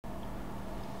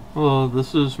Well,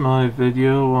 this is my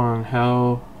video on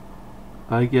how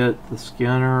I get the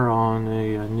scanner on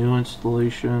a new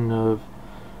installation of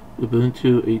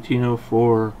Ubuntu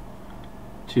 18.04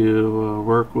 to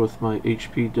work with my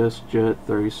HP DeskJet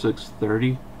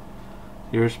 3630.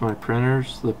 Here's my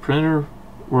printers. The printer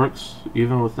works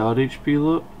even without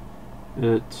hplip.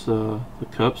 The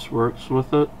cups works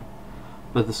with it,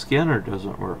 but the scanner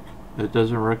doesn't work. It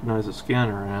doesn't recognize a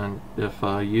scanner, and if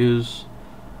I use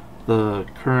the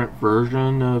current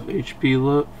version of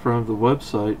hplip from the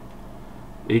website,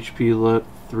 hplip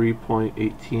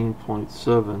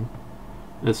 3.18.7,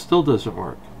 it still doesn't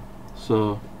work.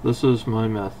 So this is my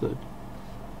method.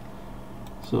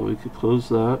 So we could close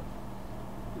that,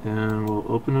 and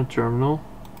we'll open a terminal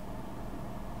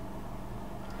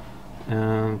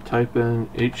and type in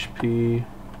hp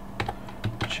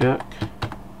check,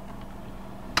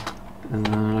 and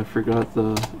then I forgot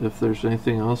if there's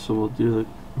anything else, so we'll do the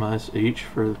 -H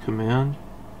for the command.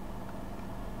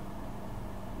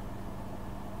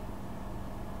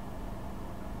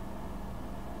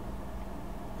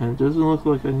 And it doesn't look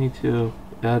like I need to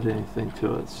add anything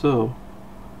to it,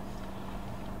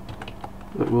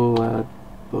 but we'll add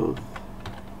both.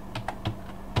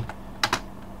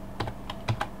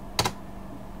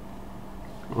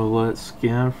 We'll let it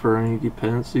scan for any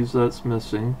dependencies that's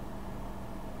missing,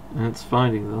 and it's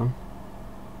finding them.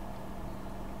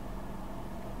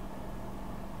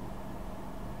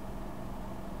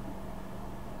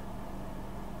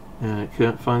 And it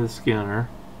can't find the scanner,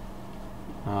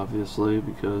 obviously,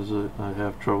 because I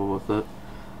have trouble with it.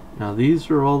 Now these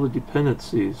are all the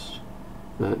dependencies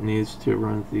that needs to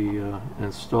run the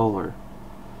installer.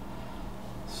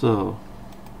 So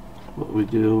what we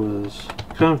do is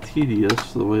kind of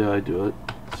tedious the way I do it.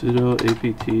 Sudo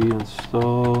apt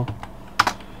install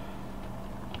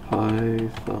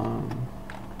Python,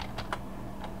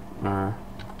 or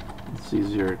it's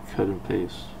easier to cut and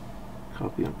paste,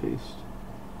 copy and paste.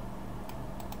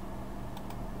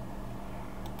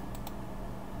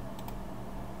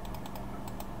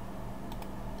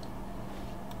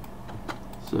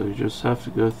 So you just have to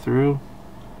go through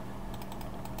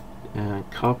and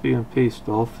copy and paste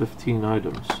all 15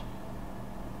 items.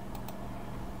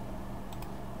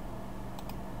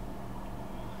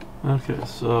 Okay,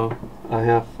 so I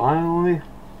have finally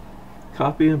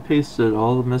copy and pasted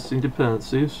all the missing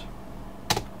dependencies,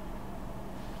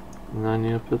 and I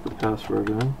need to put the password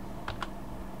in.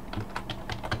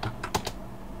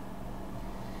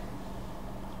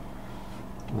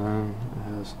 And then it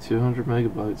has 200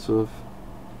 megabytes of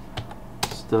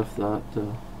stuff that,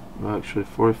 well, actually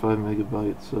 45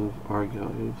 megabytes of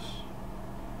archives.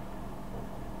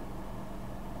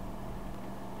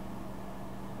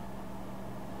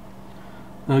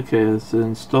 Okay, it's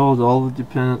installed all the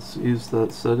dependencies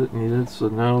that said it needed, so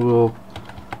now we'll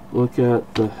look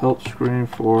at the help screen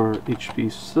for HP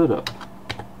setup.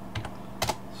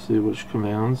 See which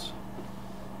commands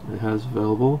it has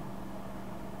available.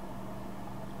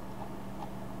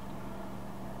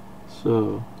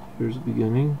 So here's the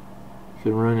beginning. You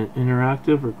can run an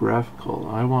interactive or graphical.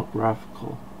 I want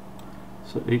graphical.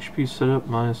 So HP setup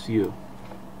 -U.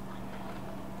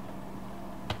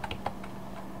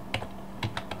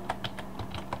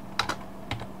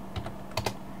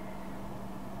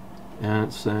 And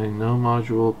it's saying no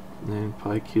module named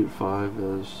hplip-gui,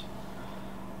 as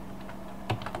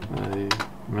I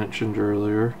mentioned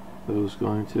earlier that I was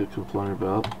going to complain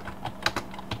about.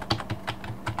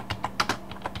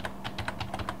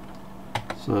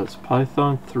 So that's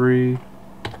Python 3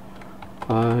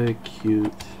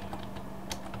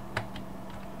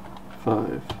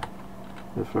 hplip-5,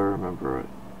 if I remember right.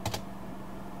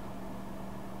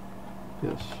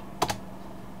 Yes.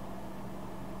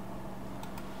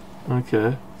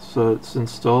 Okay, so it's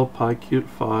installed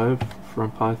hplip-5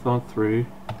 from Python 3,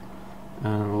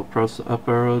 and we'll press the up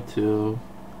arrow to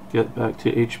get back to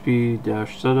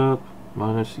HP-setup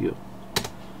 -U.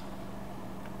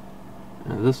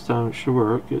 And this time it should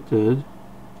work. It did.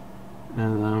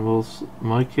 And then in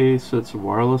my case, it's a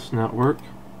wireless network,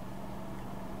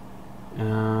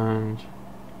 and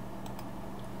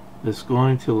it's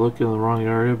going to look in the wrong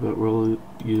area, but we'll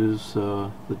use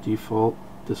the default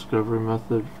discovery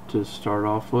method to start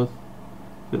off with,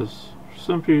 because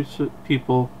some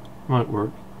people might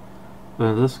work, but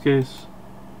in this case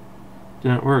it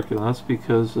didn't work, and that's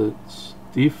because its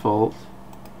default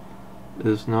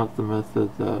is not the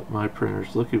method that my printer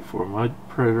is looking for. My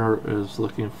printer is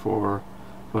looking for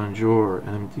bonjour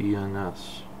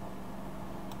MDNS.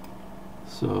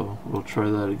 So we'll try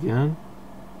that again.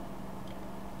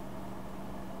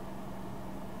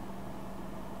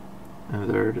 And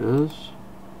there it is.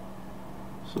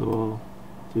 So we'll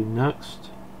Do next.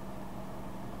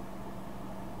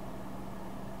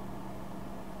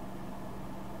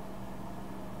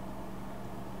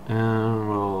 And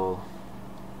we'll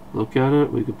look at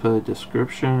it. We could put a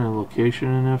description and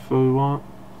location in if we want.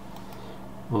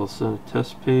 We'll send a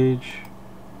test page.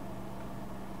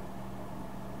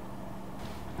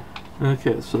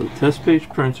 Okay, so the test page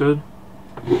printed.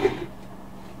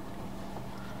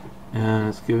 And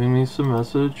it's giving me some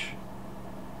message.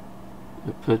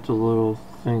 It put the little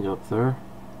thing up there.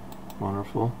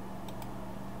 Wonderful.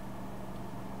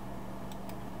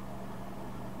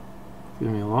 Give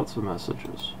me lots of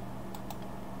messages.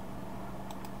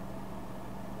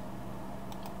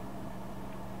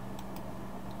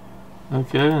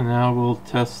 Okay, and now we'll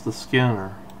test the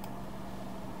scanner.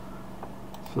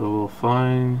 So we'll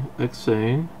find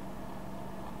Xane.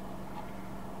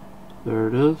 There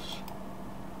it is.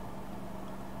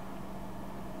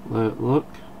 Let it look.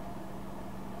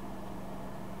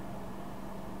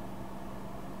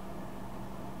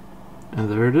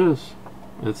 And there it is.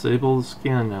 It's able to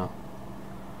scan now.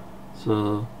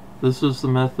 So this is the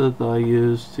method that I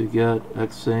use to get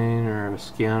Xane or a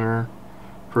scanner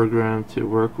program to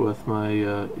work with my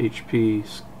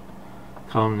HP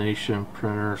combination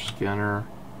printer scanner,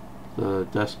 the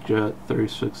DeskJet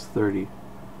 3630.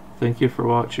 Thank you for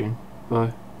watching.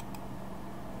 Bye.